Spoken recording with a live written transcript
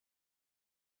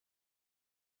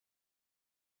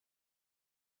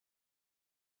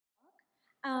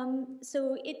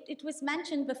So it was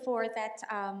mentioned before that,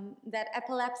 that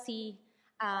epilepsy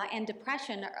and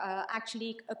depression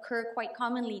actually occur quite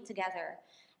commonly together.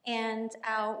 And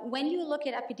when you look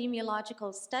at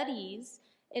epidemiological studies,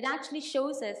 it actually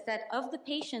shows us that of the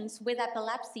patients with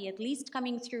epilepsy, at least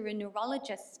coming through a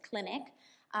neurologist's clinic,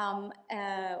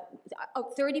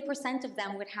 30% of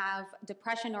them would have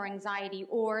depression or anxiety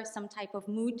or some type of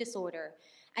mood disorder.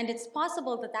 And it's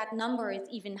possible that that number is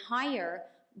even higher,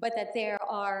 but that there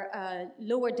are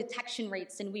lower detection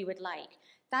rates than we would like.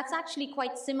 That's actually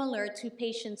quite similar to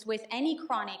patients with any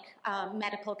chronic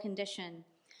medical condition.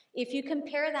 If you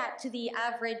compare that to the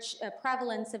average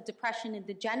prevalence of depression in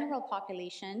the general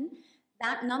population,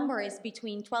 that number is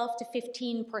between 12 to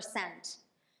 15%.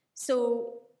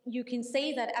 So you can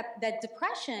say that, that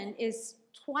depression is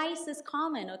twice as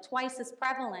common or twice as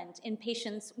prevalent in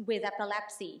patients with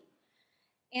epilepsy.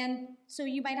 And so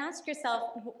you might ask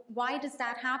yourself, why does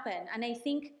that happen? And I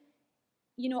think,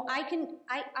 you know, I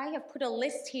have put a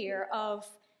list here of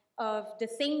the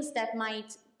things that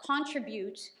might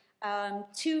contribute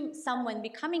to someone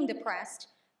becoming depressed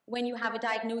when you have a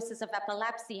diagnosis of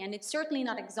epilepsy, and it's certainly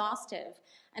not exhaustive.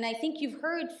 And I think you've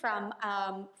heard from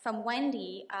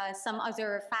Wendy some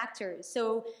other factors.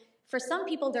 So for some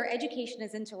people, their education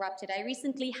is interrupted. I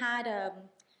recently had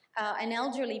an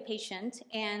elderly patient,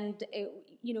 and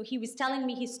you know, he was telling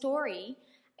me his story.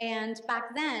 And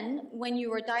back then, when you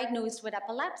were diagnosed with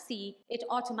epilepsy, it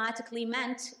automatically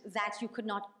meant that you could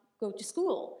not go to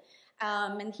school.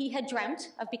 And he had dreamt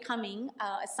of becoming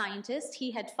a scientist. He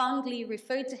had fondly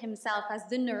referred to himself as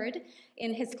the nerd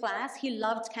in his class. He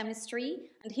loved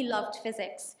chemistry and he loved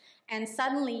physics. And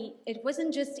suddenly, it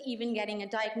wasn't just even getting a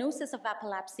diagnosis of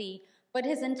epilepsy, but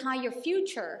his entire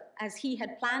future, as he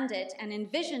had planned it and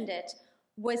envisioned it,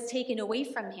 was taken away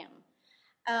from him.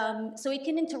 So it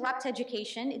can interrupt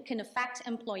education. It can affect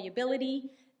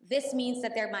employability. This means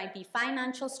that there might be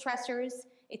financial stressors.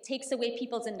 It takes away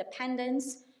people's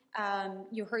independence.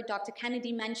 You heard Dr.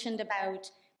 Kennedy mentioned about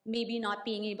maybe not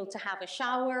being able to have a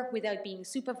shower without being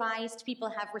supervised. People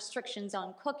have restrictions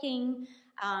on cooking.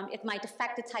 It might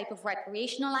affect the type of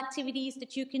recreational activities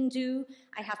that you can do.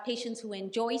 I have patients who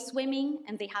enjoy swimming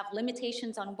and they have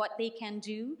limitations on what they can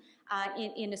do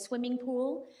in a swimming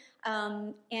pool.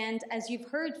 And as you've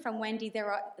heard from Wendy,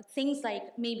 there are things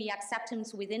like maybe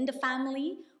acceptance within the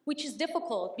family, which is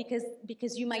difficult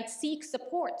because you might seek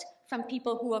support from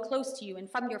people who are close to you and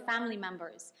from your family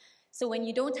members. So when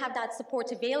you don't have that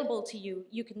support available to you,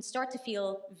 you can start to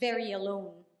feel very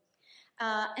alone.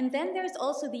 And then there's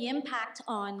also the impact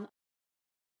on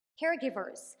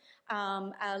caregivers,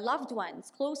 loved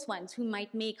ones, close ones who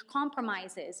might make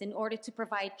compromises in order to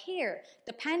provide care,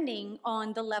 depending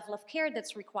on the level of care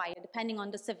that's required, depending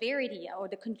on the severity or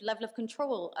the level of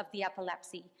control of the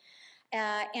epilepsy.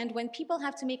 And when people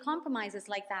have to make compromises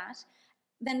like that,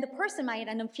 then the person might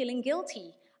end up feeling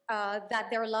guilty that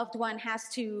their loved one has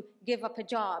to give up a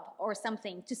job or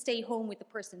something to stay home with the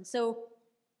person. So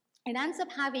it ends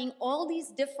up having all these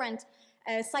different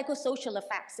psychosocial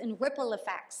effects and ripple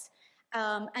effects.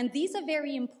 And these are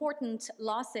very important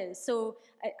losses. So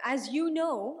as you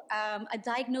know, a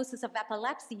diagnosis of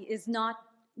epilepsy is not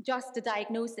just a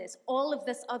diagnosis. All of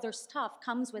this other stuff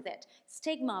comes with it.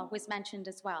 Stigma was mentioned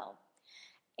as well.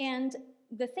 And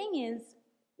the thing is,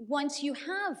 once you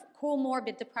have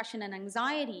comorbid depression and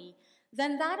anxiety,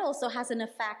 then that also has an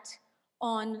effect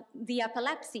on the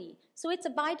epilepsy. So it's a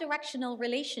bidirectional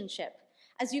relationship.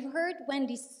 As you've heard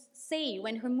Wendy say,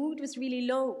 when her mood was really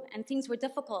low and things were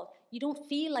difficult, you don't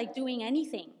feel like doing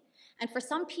anything. And for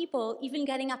some people, even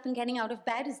getting up and getting out of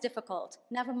bed is difficult,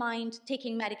 never mind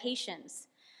taking medications.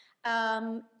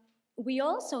 We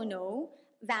also know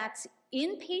that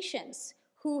in patients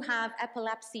who have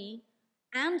epilepsy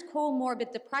and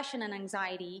comorbid depression and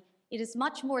anxiety, it is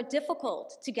much more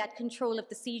difficult to get control of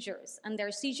the seizures, and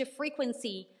their seizure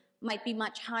frequency might be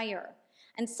much higher.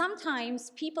 And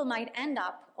sometimes people might end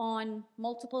up on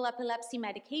multiple epilepsy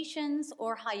medications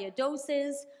or higher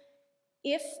doses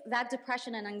if that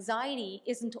depression and anxiety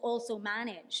isn't also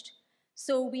managed.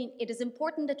 So it is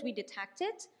important that we detect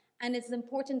it, and it's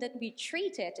important that we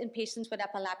treat it in patients with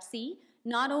epilepsy,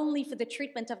 not only for the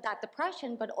treatment of that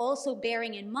depression, but also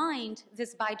bearing in mind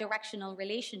this bidirectional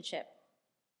relationship.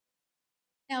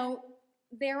 Now,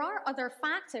 there are other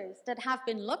factors that have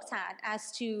been looked at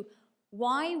as to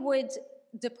why would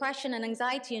depression and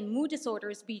anxiety and mood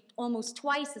disorders be almost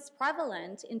twice as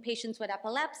prevalent in patients with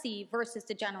epilepsy versus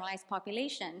the generalized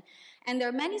population. And there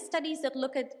are many studies that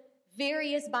look at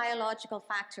various biological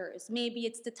factors. Maybe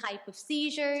it's the type of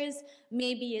seizures,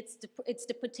 maybe it's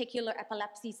the particular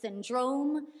epilepsy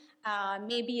syndrome,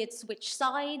 maybe it's which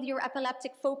side your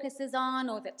epileptic focus is on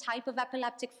or the type of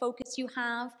epileptic focus you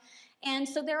have. And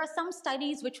so there are some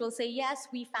studies which will say, yes,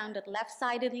 we found that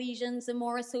left-sided lesions are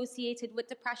more associated with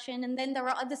depression, and then there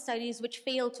are other studies which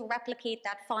fail to replicate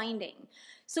that finding.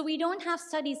 So we don't have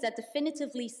studies that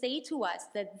definitively say to us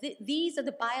that these are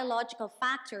the biological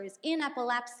factors in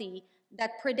epilepsy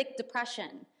that predict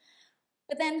depression.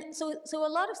 But then, so a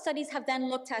lot of studies have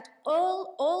then looked at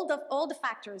all the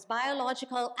factors,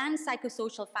 biological and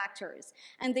psychosocial factors,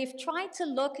 and they've tried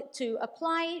to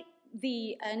apply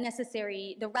the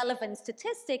relevant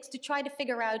statistics to try to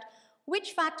figure out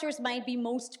which factors might be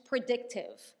most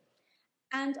predictive.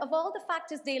 And of all the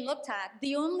factors they looked at,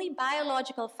 the only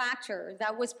biological factor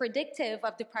that was predictive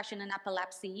of depression and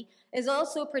epilepsy is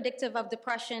also predictive of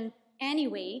depression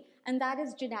anyway, and that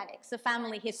is genetics, a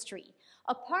family history.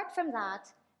 Apart from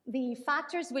that, the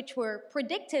factors which were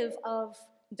predictive of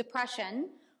depression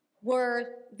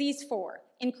were these four: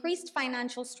 increased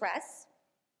financial stress,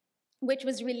 which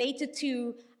was related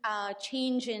to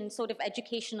change in sort of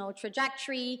educational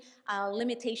trajectory,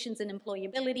 limitations in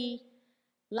employability,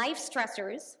 life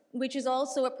stressors, which is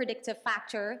also a predictive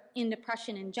factor in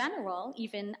depression in general,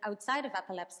 even outside of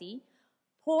epilepsy,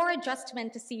 poor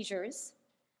adjustment to seizures,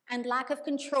 and lack of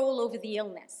control over the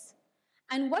illness.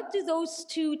 And what do those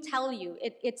two tell you?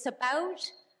 It's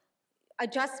about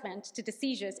adjustment to the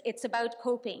seizures. It's about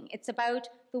coping. It's about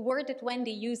the word that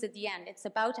Wendy used at the end. It's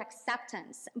about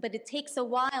acceptance, but it takes a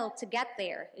while to get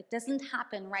there. It doesn't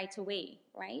happen right away,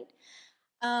 right?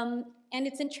 And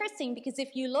it's interesting because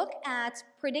if you look at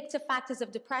predictive factors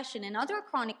of depression and other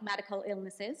chronic medical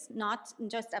illnesses, not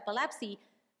just epilepsy,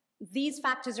 these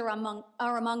factors are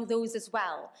among those as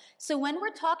well. So when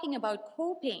we're talking about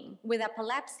coping with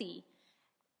epilepsy,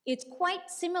 it's quite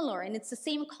similar, and it's the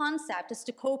same concept as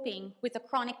to coping with a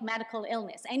chronic medical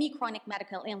illness, any chronic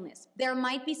medical illness. There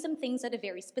might be some things that are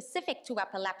very specific to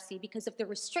epilepsy because of the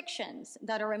restrictions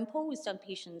that are imposed on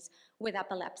patients with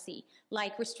epilepsy,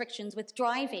 like restrictions with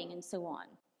driving and so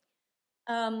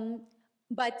on.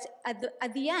 But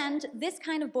at the end, this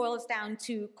kind of boils down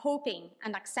to coping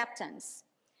and acceptance.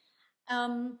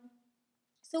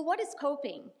 So what is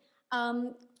coping?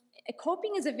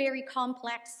 Coping is a very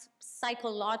complex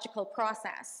psychological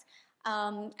process.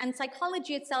 And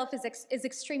psychology itself is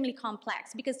extremely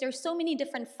complex because there's so many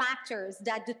different factors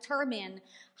that determine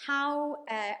how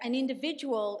an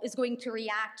individual is going to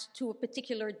react to a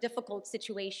particular difficult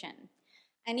situation.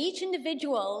 And each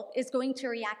individual is going to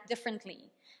react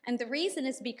differently. And the reason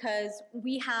is because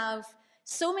we have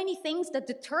so many things that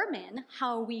determine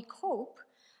how we cope,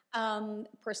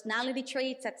 personality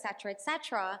traits, et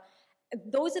cetera,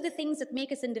 those are the things that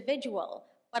make us individual.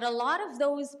 But a lot of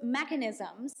those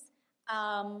mechanisms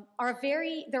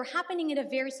they're happening at a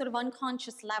very sort of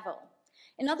unconscious level.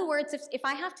 In other words, if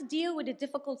I have to deal with a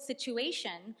difficult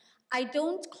situation, I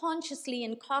don't consciously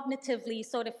and cognitively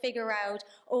sort of figure out,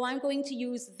 oh, I'm going to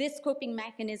use this coping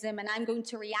mechanism and I'm going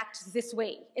to react this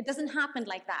way. It doesn't happen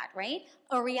like that, right?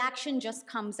 A reaction just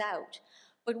comes out.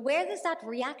 But where does that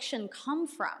reaction come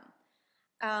from?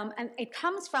 And it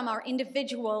comes from our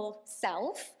individual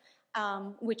self,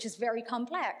 which is very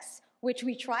complex, which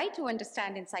we try to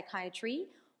understand in psychiatry.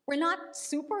 We're not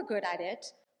super good at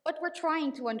it, but we're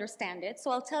trying to understand it.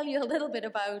 So I'll tell you a little bit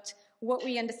about what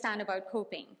we understand about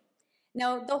coping.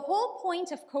 Now, the whole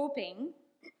point of coping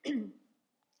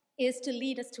is to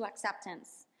lead us to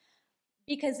acceptance.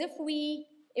 Because if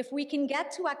we can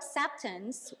get to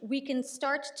acceptance, we can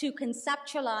start to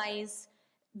conceptualize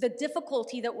the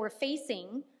difficulty that we're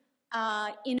facing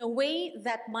in a way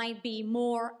that might be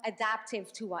more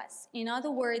adaptive to us. In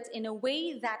other words, in a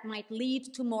way that might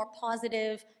lead to more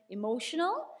positive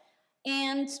emotional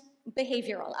and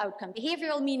behavioral outcome.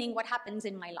 Behavioral meaning what happens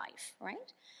in my life, right?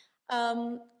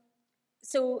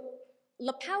 So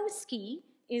Lapowski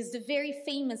is the very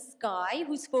famous guy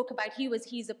who spoke about,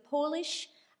 he's a Polish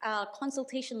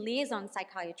consultation liaison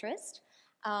psychiatrist.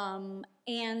 And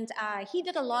he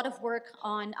did a lot of work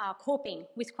on coping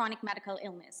with chronic medical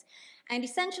illness. And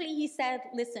essentially he said,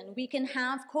 listen, we can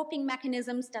have coping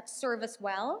mechanisms that serve us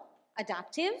well,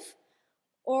 adaptive,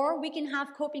 or we can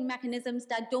have coping mechanisms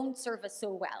that don't serve us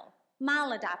so well,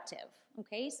 maladaptive,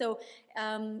 okay? So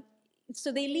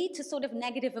they lead to sort of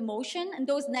negative emotion, and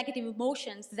those negative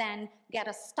emotions then get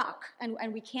us stuck,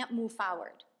 and we can't move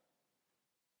forward.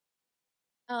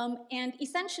 And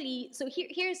essentially, so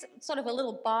here's sort of a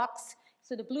little box.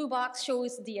 So the blue box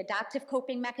shows the adaptive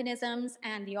coping mechanisms,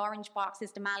 and the orange box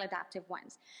is the maladaptive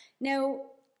ones. Now,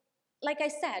 like I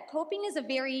said, coping is a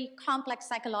very complex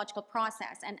psychological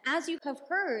process. And as you have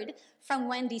heard from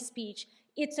Wendy's speech,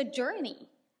 it's a journey,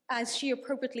 as she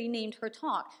appropriately named her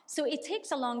talk. So it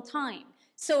takes a long time.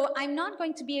 So I'm not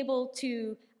going to be able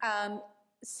to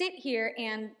sit here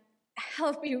and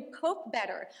help you cope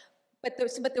better. But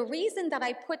the reason that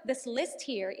I put this list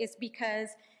here is because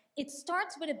it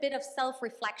starts with a bit of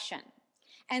self-reflection.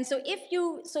 And so if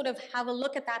you sort of have a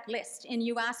look at that list and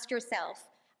you ask yourself,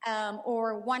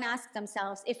 or one asks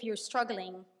themselves, if you're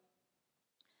struggling,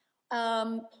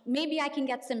 maybe I can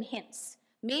get some hints.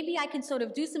 Maybe I can sort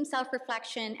of do some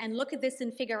self-reflection and look at this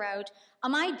and figure out,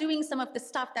 am I doing some of the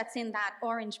stuff that's in that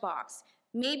orange box?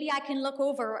 Maybe I can look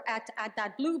over at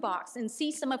that blue box and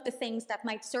see some of the things that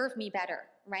might serve me better,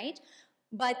 right?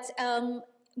 But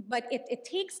it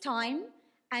takes time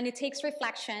and it takes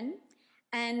reflection,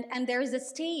 and there is a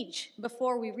stage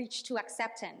before we reach to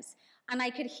acceptance. And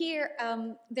I could hear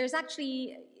there's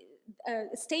actually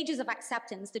stages of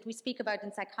acceptance that we speak about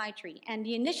in psychiatry. And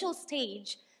the initial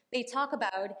stage they talk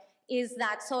about is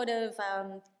that sort of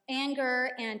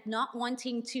anger and not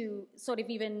wanting to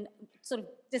even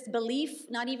disbelief,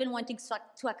 not even wanting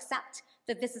to accept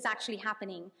that this is actually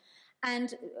happening.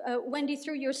 And Wendy,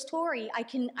 through your story, I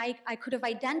could have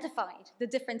identified the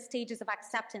different stages of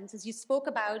acceptance as you spoke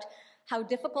about how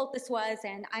difficult this was,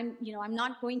 and I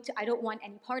don't want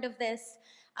any part of this,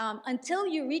 until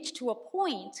you reach to a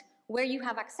point where you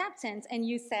have acceptance and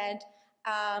you said,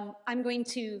 I'm going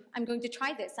to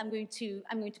try this. I'm going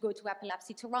to go to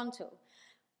Epilepsy Toronto.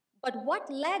 But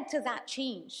what led to that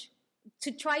change?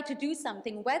 To try to do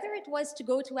something, whether it was to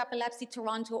go to Epilepsy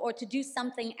Toronto or to do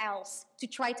something else to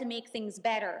try to make things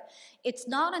better. It's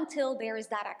not until there is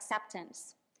that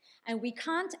acceptance. And we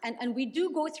can't, and we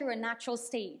do go through a natural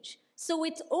stage. So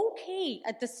it's okay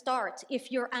at the start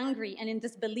if you're angry and in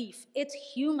disbelief. It's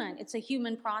human, it's a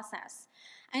human process.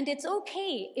 And it's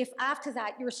okay if after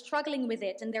that you're struggling with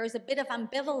it and there is a bit of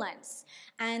ambivalence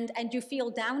and you feel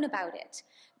down about it.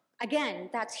 Again,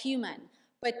 that's human.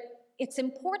 But it's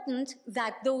important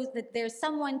that there's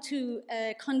someone to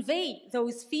convey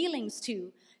those feelings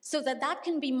to, so that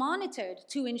can be monitored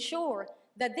to ensure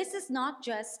that this is not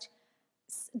just,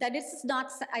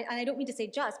 I don't mean to say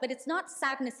just, but it's not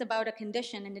sadness about a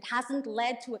condition, and it hasn't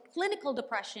led to a clinical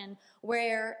depression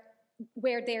where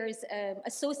there's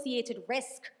associated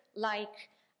risk like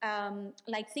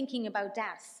thinking about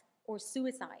death or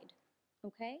suicide,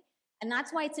 okay? And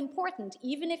that's why it's important,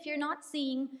 even if you're not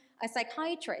seeing a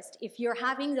psychiatrist, if you're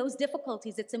having those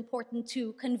difficulties, it's important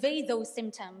to convey those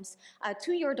symptoms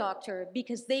to your doctor,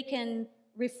 because they can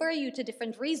refer you to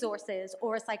different resources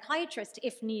or a psychiatrist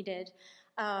if needed,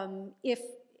 if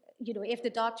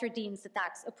the doctor deems that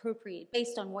that's appropriate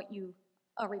based on what you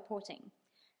are reporting.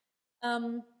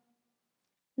 Now,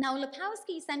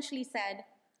 Lepowski essentially said,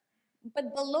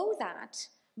 but below that,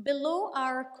 below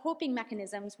our coping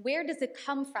mechanisms, where does it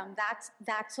come from,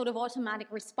 that sort of automatic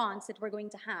response that we're going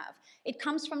to have? It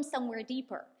comes from somewhere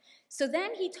deeper. So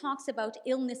then he talks about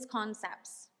illness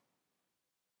concepts.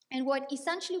 And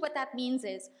essentially what that means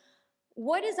is,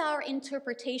 what is our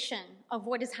interpretation of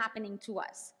what is happening to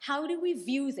us? How do we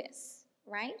view this,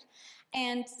 right?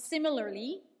 And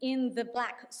similarly, in the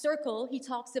black circle, he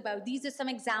talks about these are some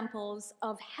examples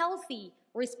of healthy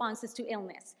responses to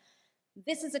illness.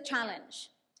 This is a challenge.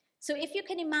 So if you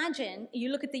can imagine,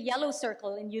 you look at the yellow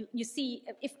circle and you see,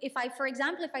 for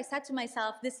example, if I said to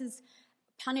myself, this is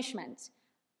punishment,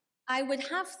 I would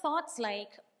have thoughts like,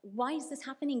 why is this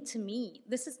happening to me?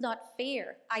 This is not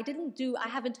fair. I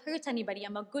haven't hurt anybody.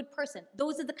 I'm a good person.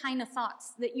 Those are the kind of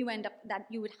thoughts that you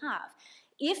would have.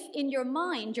 If in your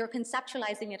mind, you're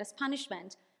conceptualizing it as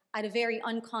punishment at a very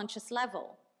unconscious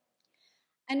level.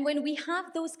 And when we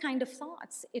have those kind of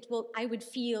thoughts, I would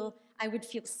feel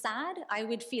sad, I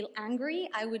would feel angry,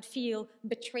 I would feel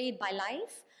betrayed by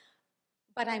life,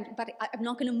 but I'm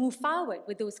not going to move forward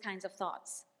with those kinds of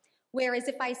thoughts. Whereas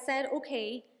if I said,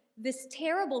 okay, this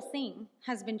terrible thing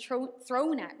has been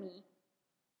thrown at me,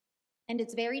 and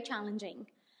it's very challenging,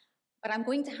 but I'm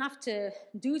going to have to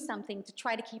do something to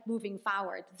try to keep moving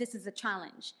forward. This is a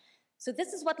challenge. So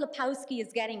this is what Lepowski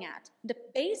is getting at.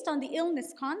 Based on the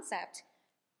illness concept,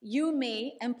 you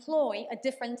may employ a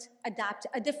different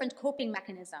coping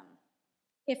mechanism.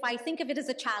 If I think of it as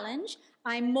a challenge,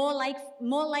 I'm more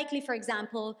likely, for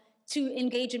example, to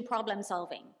engage in problem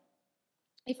solving.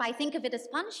 If I think of it as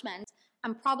punishment,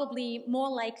 I'm probably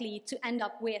more likely to end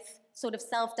up with sort of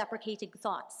self-deprecating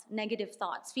thoughts, negative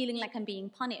thoughts, feeling like I'm being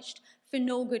punished for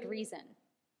no good reason.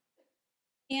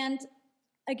 And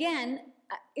again,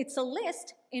 it's a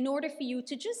list in order for you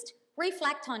to just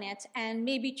reflect on it and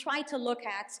maybe try to look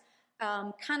at,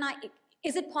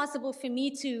 Is it possible for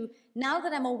me to, now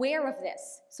that I'm aware of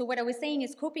this, so what I was saying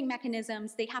is coping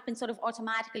mechanisms, they happen sort of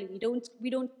automatically. We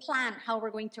don't plan how we're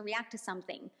going to react to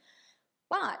something.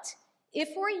 But if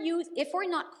we're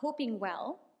not coping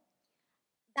well,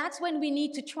 that's when we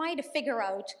need to try to figure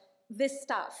out this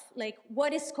stuff, like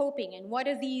what is coping and what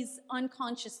are these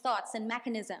unconscious thoughts and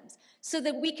mechanisms, so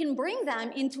that we can bring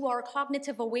them into our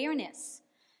cognitive awareness.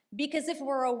 Because if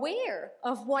we're aware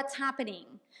of what's happening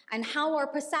and how our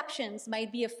perceptions might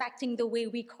be affecting the way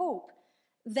we cope,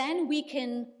 then we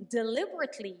can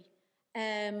deliberately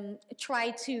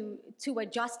try to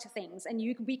adjust things.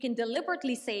 And we can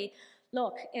deliberately say,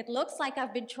 look, it looks like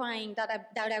I've been trying, that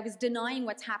I was denying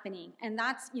what's happening. And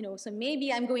that's, so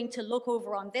maybe I'm going to look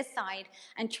over on this side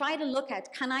and try to look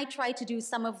at, can I try to do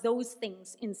some of those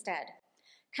things instead?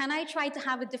 Can I try to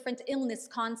have a different illness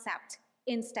concept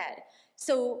instead?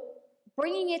 So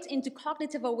bringing it into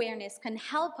cognitive awareness can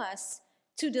help us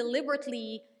to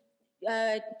deliberately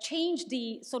change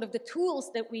the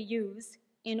tools that we use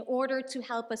in order to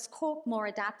help us cope more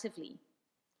adaptively.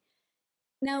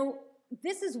 Now,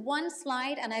 this is one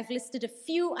slide, and I've listed a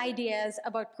few ideas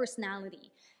about personality.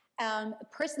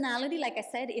 Personality, like I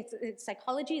said,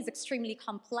 psychology is extremely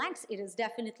complex. It is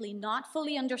definitely not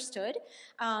fully understood.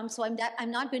 So I'm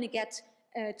not going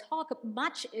to talk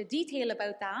much detail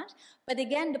about that. But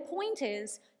again, the point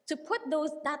is to put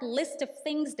that list of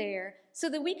things there so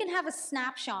that we can have a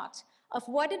snapshot of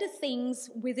what are the things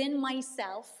within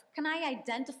myself. Can I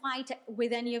identify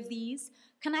with any of these?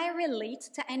 Can I relate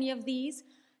to any of these?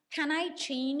 Can I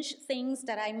change things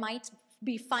that I might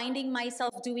be finding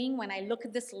myself doing when I look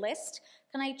at this list?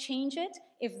 Can I change it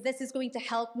if this is going to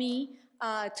help me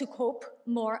to cope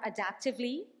more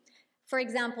adaptively? For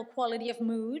example, quality of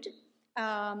mood,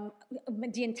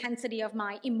 the intensity of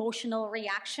my emotional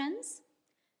reactions.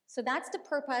 So that's the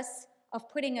purpose of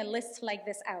putting a list like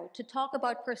this out. To talk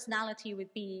about personality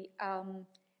would be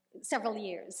several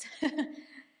years.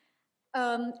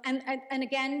 And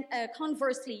again,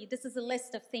 conversely, this is a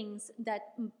list of things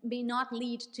that may not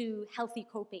lead to healthy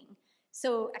coping.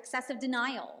 So excessive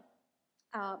denial,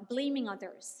 blaming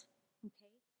others.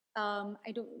 Okay,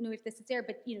 I don't know if this is there,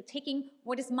 but taking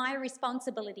what is my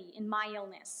responsibility in my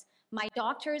illness. My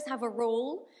doctors have a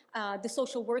role. The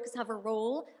social workers have a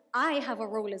role. I have a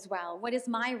role as well. What is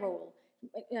my role?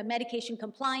 Medication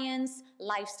compliance,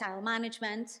 lifestyle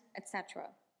management, etc.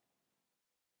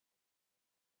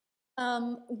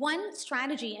 One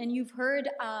strategy, and you've heard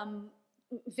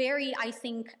very, I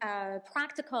think,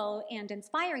 practical and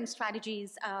inspiring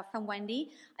strategies from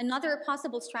Wendy. Another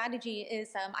possible strategy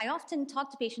is I often talk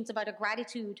to patients about a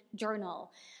gratitude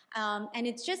journal. And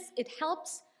it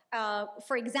helps,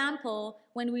 for example,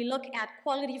 when we look at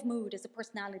quality of mood as a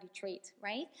personality trait,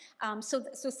 right? So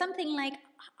something like,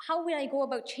 how will I go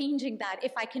about changing that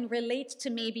if I can relate to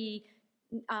maybe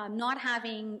not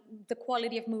having the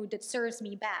quality of mood that serves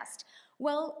me best?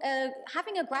 Well,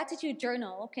 having a gratitude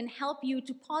journal can help you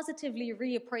to positively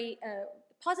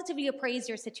appraise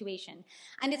your situation.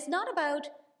 And it's not about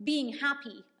being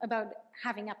happy about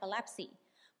having epilepsy,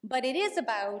 but it is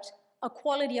about a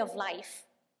quality of life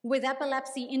with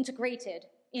epilepsy integrated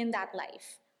in that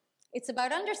life. It's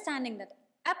about understanding that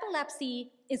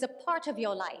epilepsy is a part of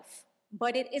your life,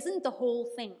 but it isn't the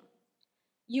whole thing.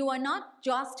 You are not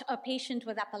just a patient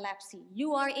with epilepsy.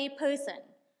 You are a person.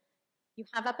 You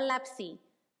have epilepsy,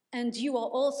 and you are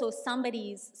also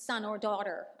somebody's son or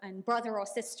daughter, and brother or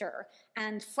sister,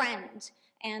 and friend,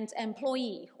 and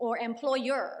employee or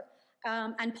employer,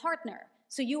 and partner.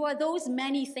 So you are those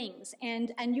many things,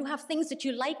 and you have things that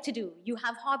you like to do. You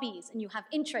have hobbies, and you have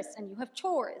interests, and you have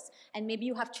chores, and maybe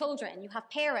you have children, you have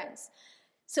parents.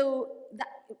 So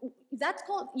that's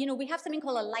called, we have something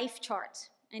called a life chart.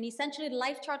 And essentially, the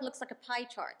life chart looks like a pie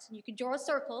chart. You can draw a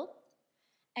circle,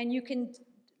 and you can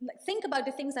think about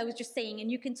the things I was just saying,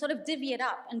 and you can sort of divvy it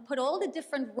up and put all the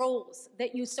different roles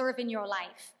that you serve in your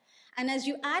life. And as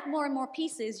you add more and more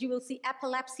pieces, you will see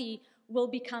epilepsy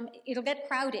it'll get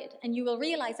crowded, and you will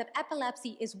realize that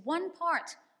epilepsy is one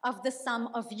part of the sum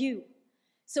of you.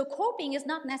 So coping is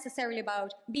not necessarily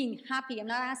about being happy. I'm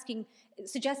not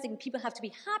suggesting people have to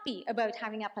be happy about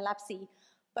having epilepsy,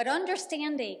 but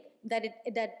understanding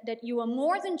that you are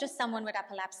more than just someone with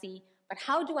epilepsy, but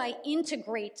how do I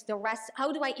integrate the rest?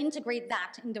 How do I integrate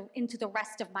that into the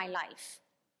rest of my life?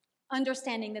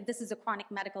 Understanding that this is a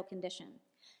chronic medical condition.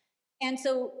 And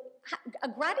so a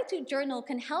gratitude journal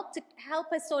can help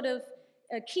us sort of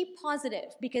keep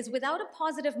positive, because without a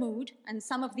positive mood and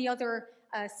some of the other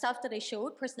stuff that I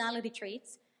showed, personality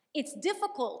traits, it's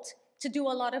difficult to do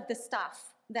a lot of the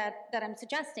stuff that I'm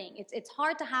suggesting. It's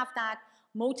hard to have that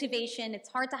motivation. It's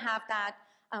hard to have that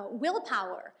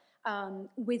willpower.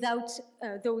 without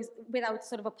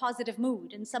sort of a positive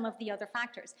mood and some of the other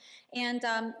factors. And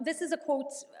this is a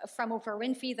quote from Oprah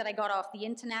Winfrey that I got off the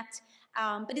internet.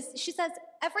 But she says,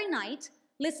 every night,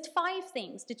 list 5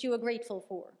 things that you are grateful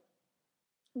for.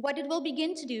 What it will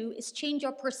begin to do is change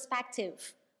your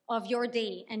perspective of your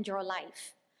day and your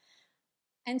life.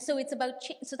 And so it's about,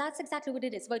 so that's exactly what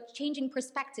it is, about changing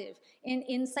perspective.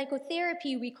 In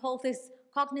psychotherapy, we call this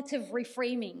cognitive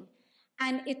reframing.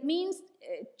 And it means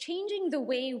changing the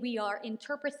way we are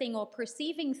interpreting or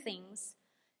perceiving things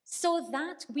so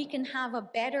that we can have a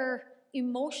better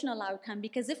emotional outcome.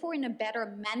 Because if we're in a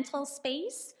better mental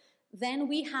space, then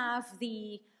we have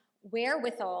the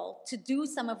wherewithal to do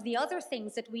some of the other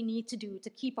things that we need to do to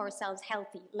keep ourselves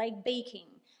healthy, like baking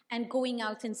and going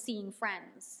out and seeing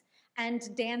friends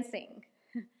and dancing.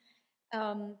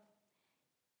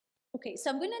 Okay, so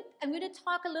I'm going to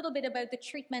talk a little bit about the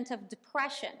treatment of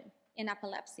depression in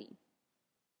epilepsy.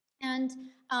 And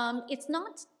it's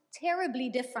not terribly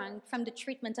different from the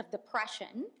treatment of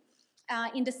depression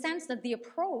in the sense that the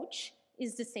approach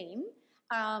is the same.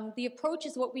 The approach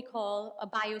is what we call a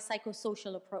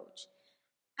biopsychosocial approach.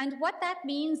 And what that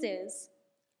means is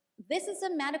this is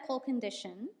a medical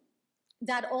condition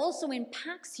that also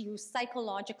impacts you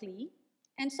psychologically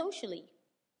and socially.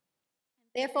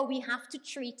 Therefore, we have to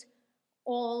treat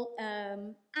all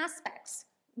aspects.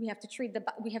 We have to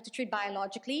treat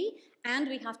biologically, and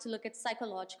we have to look at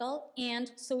psychological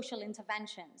and social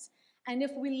interventions. And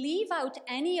if we leave out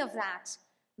any of that,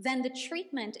 then the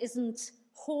treatment isn't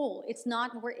whole. It's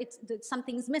not where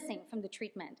something's missing from the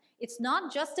treatment. It's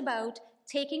not just about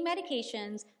taking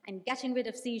medications and getting rid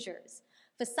of seizures.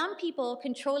 For some people,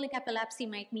 controlling epilepsy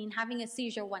might mean having a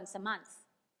seizure once a month.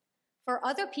 For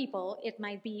other people, it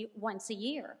might be once a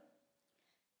year.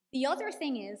 The other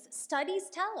thing is, studies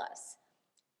tell us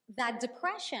that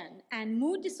depression and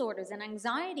mood disorders and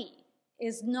anxiety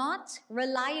is not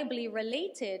reliably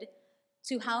related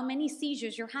to how many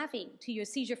seizures you're having, to your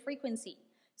seizure frequency.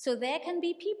 So there can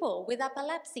be people with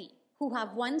epilepsy who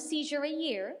have 1 seizure a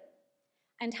year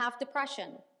and have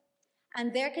depression.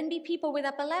 And there can be people with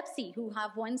epilepsy who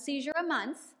have 1 seizure a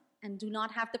month and do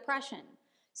not have depression.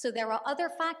 So there are other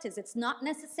factors. It's not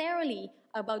necessarily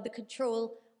about the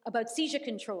control, about seizure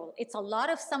control. It's a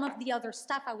lot of some of the other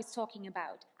stuff I was talking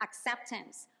about: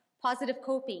 acceptance, positive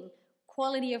coping,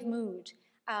 quality of mood,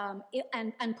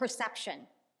 and perception,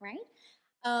 right?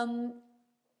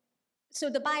 So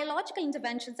the biological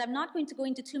interventions, I'm not going to go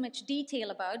into too much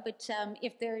detail about, but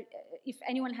if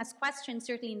anyone has questions,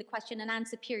 certainly in the question and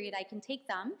answer period, I can take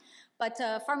them. But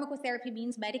pharmacotherapy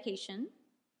means medication.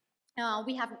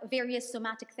 We have various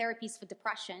somatic therapies for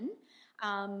depression.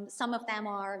 Some of them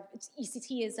are,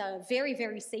 ECT is very,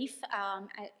 very safe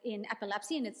in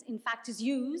epilepsy, and it's in fact is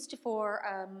used for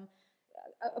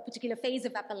a particular phase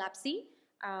of epilepsy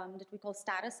that we call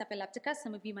status epilepticus.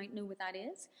 Some of you might know what that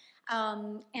is.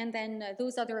 And then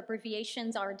those other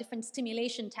abbreviations are different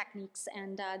stimulation techniques,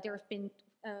 and there have been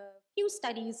a few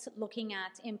studies looking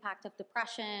at impact of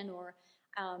depression or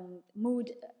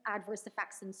mood adverse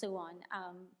effects and so on.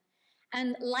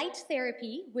 And light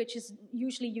therapy, which is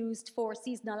usually used for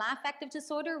seasonal affective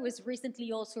disorder, was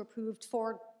recently also approved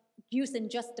for use in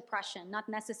just depression, not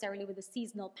necessarily with a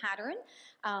seasonal pattern.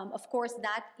 Of course,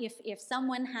 that if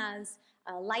someone has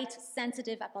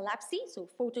light-sensitive epilepsy, so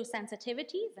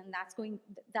photosensitivity, then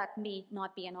that may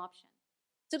not be an option.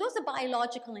 So those are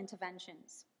biological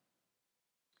interventions.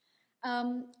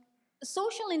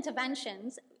 Social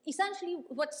interventions, essentially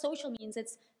what social means,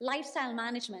 it's lifestyle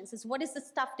management. It's what is the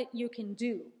stuff that you can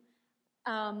do.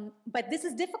 But this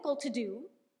is difficult to do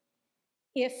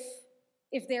if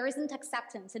there isn't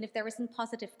acceptance and if there isn't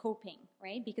positive coping,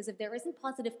 right? Because if there isn't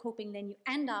positive coping, then you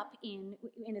end up in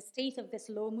a state of this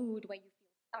low mood where you feel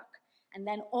stuck. And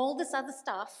then all this other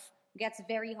stuff gets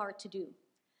very hard to do.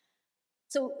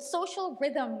 So social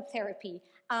rhythm therapy,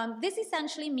 this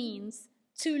essentially means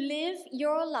to live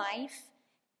your life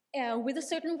with a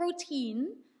certain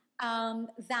routine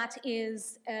that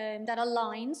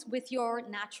aligns with your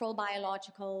natural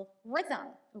biological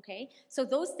rhythm, okay? So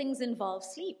those things involve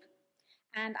sleep.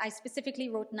 And I specifically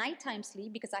wrote nighttime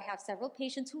sleep because I have several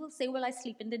patients who will say, well, I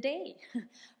sleep in the day.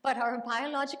 But our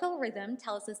biological rhythm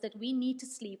tells us that we need to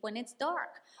sleep when it's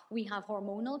dark. We have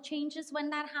hormonal changes when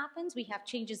that happens. We have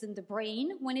changes in the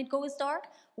brain when it goes dark.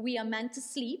 We are meant to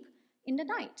sleep in the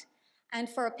night. And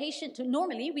for a patient,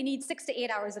 normally we need 6 to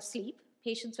 8 hours of sleep.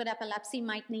 Patients with epilepsy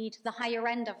might need the higher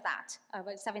end of that,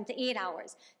 about 7 to 8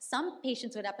 hours. Some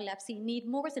patients with epilepsy need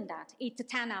more than that, 8 to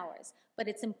 10 hours. But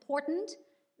it's important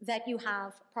that you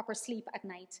have proper sleep at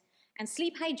night. And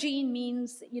sleep hygiene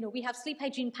means, we have sleep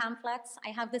hygiene pamphlets. I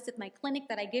have this at my clinic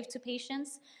that I give to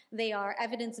patients. They are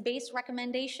evidence-based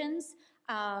recommendations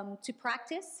to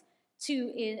practice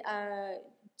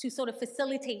to sort of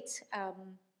facilitate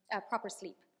proper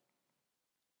sleep.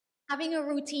 Having a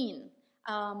routine,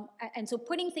 and so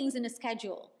putting things in a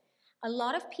schedule. A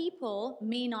lot of people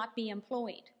may not be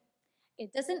employed.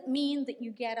 It doesn't mean that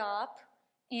you get up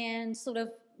and sort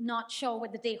of not sure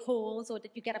what the day holds or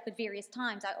that you get up at various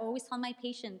times. I always tell my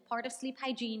patient, part of sleep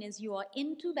hygiene is you are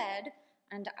into bed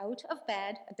and out of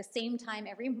bed at the same time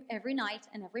every night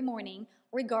and every morning,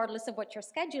 regardless of what your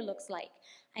schedule looks like.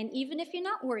 And even if you're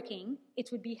not working,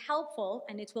 it would be helpful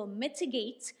and it will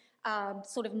mitigate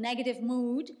sort of negative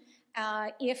mood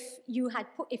if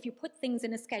you put things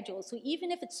in a schedule. So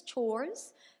even if it's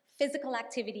chores, physical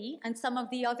activity, and some of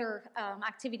the other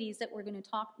activities that we're going to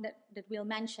that we'll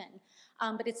mention.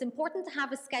 But it's important to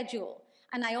have a schedule.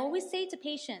 And I always say to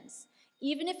patients,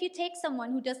 even if you take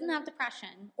someone who doesn't have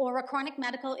depression or a chronic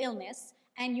medical illness,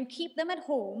 and you keep them at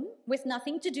home with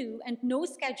nothing to do and no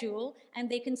schedule, and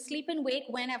they can sleep and wake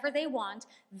whenever they want,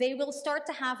 they will start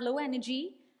to have low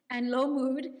energy and low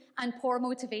mood and poor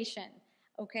motivation,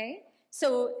 okay?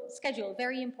 So schedule,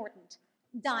 very important.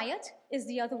 Diet is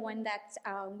the other one that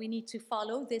we need to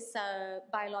follow this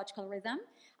biological rhythm.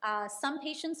 Some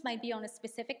patients might be on a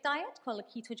specific diet called a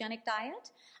ketogenic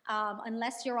diet.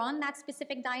 Unless you're on that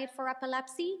specific diet for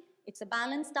epilepsy, it's a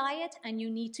balanced diet and you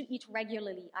need to eat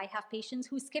regularly. I have patients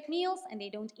who skip meals and they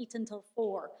don't eat until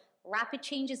 4. Rapid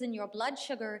changes in your blood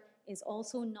sugar is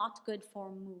also not good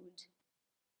for mood.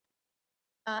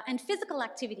 And physical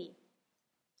activity.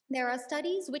 There are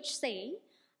studies which say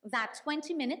that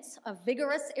 20 minutes of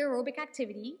vigorous aerobic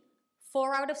activity,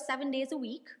 4 out of 7 days a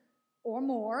week or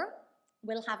more,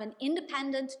 will have an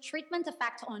independent treatment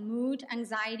effect on mood,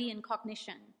 anxiety, and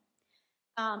cognition.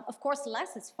 Of course,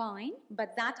 less is fine,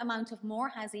 but that amount of more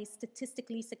has a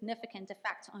statistically significant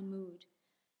effect on mood.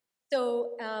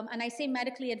 So, and I say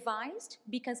medically advised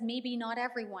because maybe not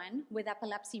everyone with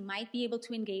epilepsy might be able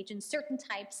to engage in certain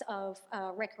types of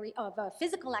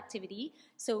physical activity.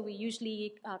 So we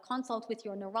usually consult with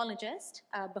your neurologist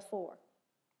before.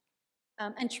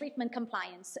 And treatment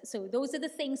compliance. So those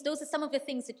are some of the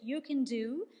things that you can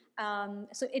do.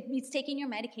 So it means taking your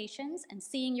medications and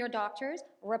seeing your doctors,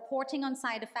 reporting on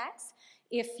side effects.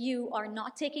 If you are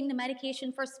not taking the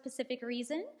medication for a specific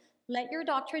reason, let your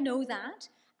doctor know that.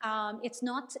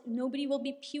 Nobody will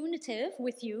be punitive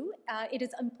with you. It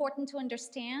is important to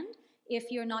understand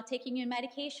if you're not taking your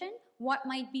medication, what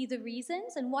might be the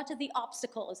reasons and what are the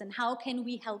obstacles and how can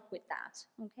we help with that,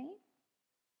 okay?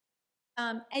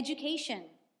 Education.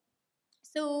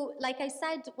 So like I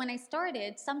said, when I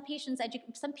started,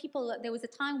 there was a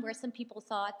time where some people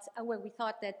thought, where we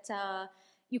thought that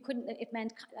it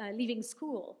meant leaving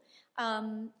school.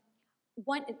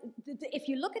 If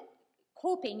you look at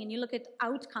coping and you look at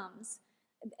outcomes,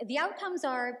 the outcomes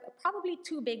are probably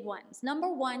 2 big ones. Number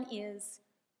 1 is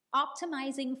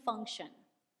optimizing function.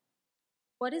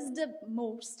 What is the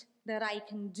most that I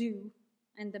can do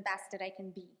and the best that I can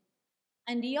be?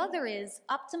 And the other is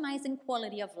optimizing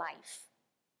quality of life.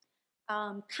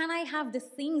 Can I have the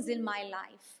things in my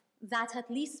life that at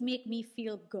least make me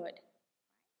feel good?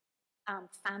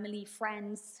 Family,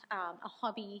 friends, a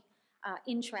hobby,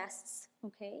 interests,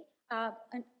 okay?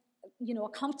 And, a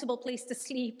comfortable place to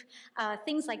sleep,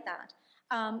 things like that.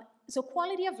 So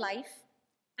quality of life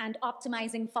and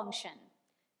optimizing function.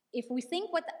 If we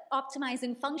think what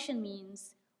optimizing function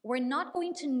means, we're not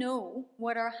going to know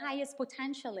what our highest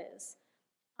potential is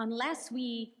unless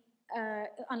we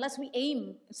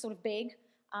aim sort of big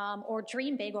or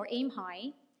dream big or aim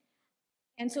high.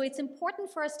 And so it's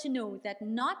important for us to know that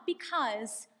not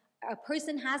because a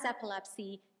person has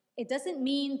epilepsy, it doesn't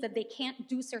mean that they can't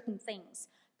do certain things.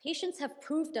 Patients have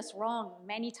proved us wrong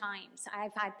many times.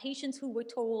 I've had patients who were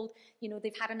told,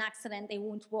 they've had an accident, they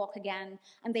won't walk again,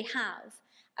 and they have.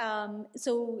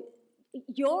 So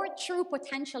your true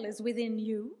potential is within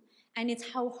you, and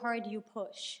it's how hard you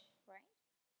push, right?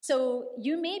 So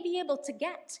you may be able to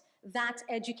get that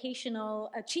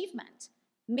educational achievement.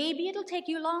 Maybe it'll take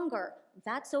you longer.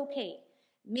 That's okay.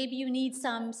 Maybe you need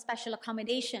some special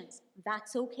accommodations.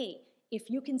 That's okay. If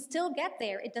you can still get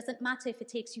there, it doesn't matter if it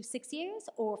takes you 6 years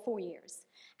or 4 years.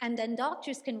 And then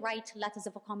doctors can write letters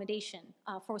of accommodation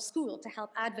for school to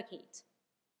help advocate.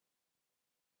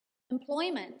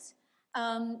 Employment.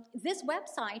 This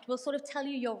website will sort of tell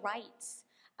you your rights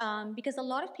because a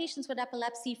lot of patients with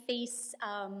epilepsy face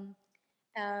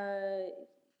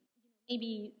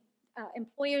maybe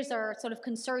employers are sort of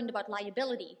concerned about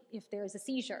liability if there's a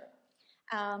seizure.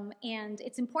 And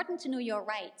it's important to know your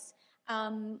rights.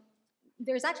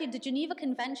 there's actually the Geneva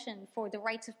Convention for the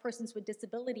Rights of Persons with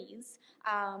Disabilities,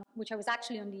 which I was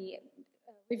actually on the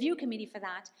review committee for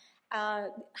that,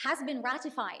 has been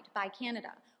ratified by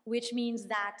Canada, which means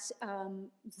that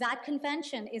that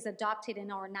convention is adopted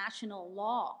in our national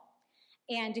law.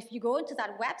 And if you go into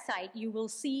that website, you will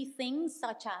see things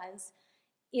such as,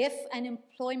 if an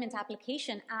employment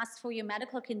application asks for your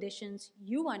medical conditions,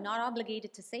 you are not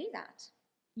obligated to say that.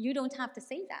 You don't have to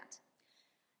say that.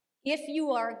 If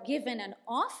you are given an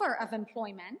offer of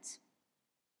employment,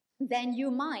 then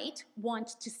you might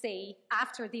want to say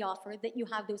after the offer that you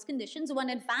have those conditions. One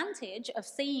advantage of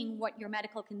saying what your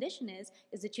medical condition is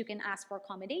that you can ask for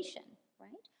accommodation,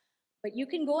 right? But you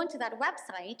can go onto that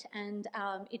website and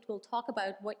it will talk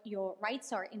about what your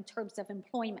rights are in terms of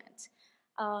employment.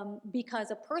 Because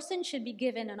a person should be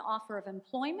given an offer of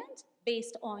employment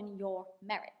based on your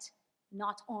merit,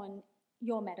 not on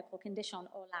your medical condition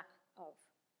or lack of.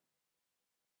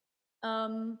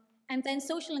 And then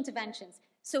social interventions.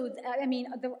 So, I mean,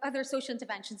 the other social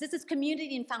interventions. This is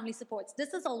community and family supports.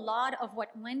 This is a lot of what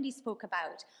Wendy spoke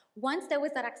about. Once there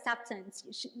was that acceptance,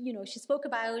 she spoke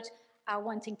about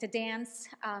wanting to dance,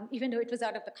 even though it was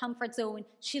out of the comfort zone.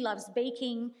 She loves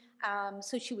baking,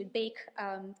 so she would bake,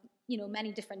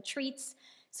 many different treats.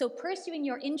 So pursuing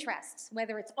your interests,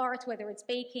 whether it's art, whether it's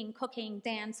baking, cooking,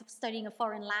 dance, studying a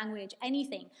foreign language,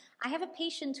 anything. I have a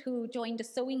patient who joined a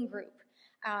sewing group.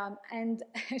 And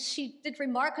she did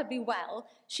remarkably well.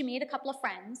 She made a couple of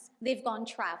friends. They've gone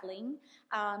traveling.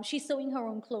 She's sewing her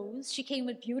own clothes. She came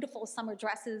with beautiful summer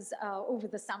dresses over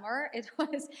the summer. It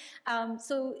was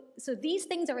so these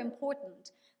things are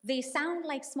important. They sound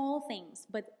like small things,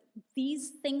 but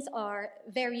these things are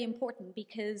very important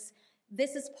because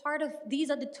this is these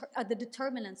are the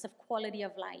determinants of quality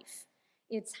of life.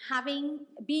 It's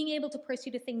being able to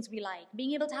pursue the things we like,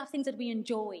 being able to have things that we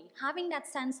enjoy, having that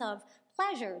sense of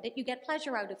pleasure, that you get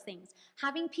pleasure out of things,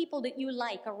 having people that you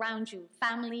like around you,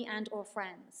 family and or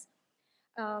friends,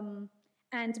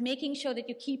 and making sure that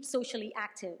you keep socially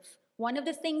active. One of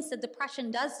the things that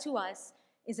depression does to us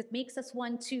is it makes us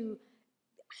want to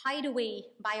hide away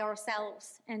by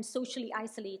ourselves and socially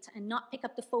isolate and not pick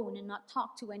up the phone and not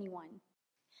talk to anyone.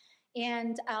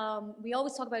 And we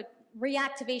always talk about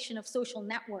reactivation of social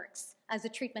networks as a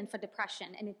treatment for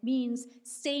depression, and it means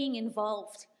staying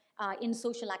involved in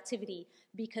social activity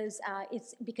because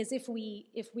if we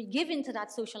give into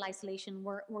that social isolation,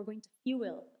 we're going to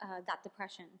fuel that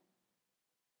depression.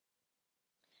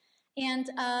 And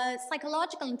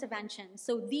psychological intervention.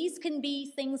 So these can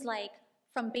be things like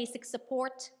from basic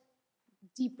support,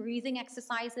 deep breathing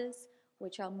exercises,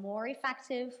 which are more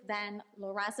effective than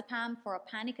lorazepam for a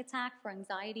panic attack, for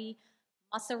anxiety,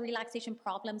 muscle relaxation,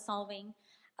 problem solving.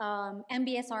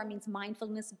 MBSR means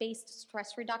mindfulness-based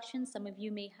stress reduction. Some of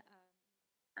you may have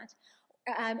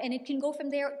that. And it can go from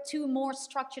there to more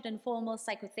structured and formal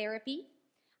psychotherapy,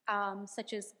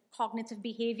 such as cognitive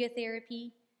behavior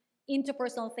therapy,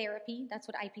 interpersonal therapy, that's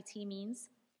what IPT means.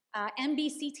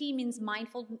 MBCT means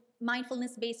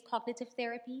mindfulness-based cognitive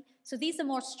therapy. So these are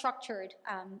more structured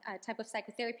type of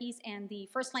psychotherapies, and the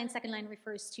first line, second line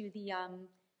refers to the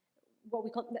what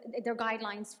we call their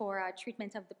guidelines for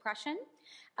treatment of depression.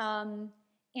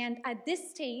 And at this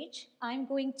stage, I'm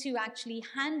going to actually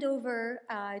hand over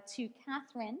to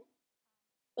Catherine.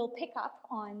 We'll pick up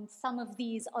on some of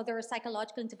these other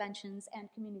psychological interventions and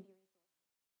community.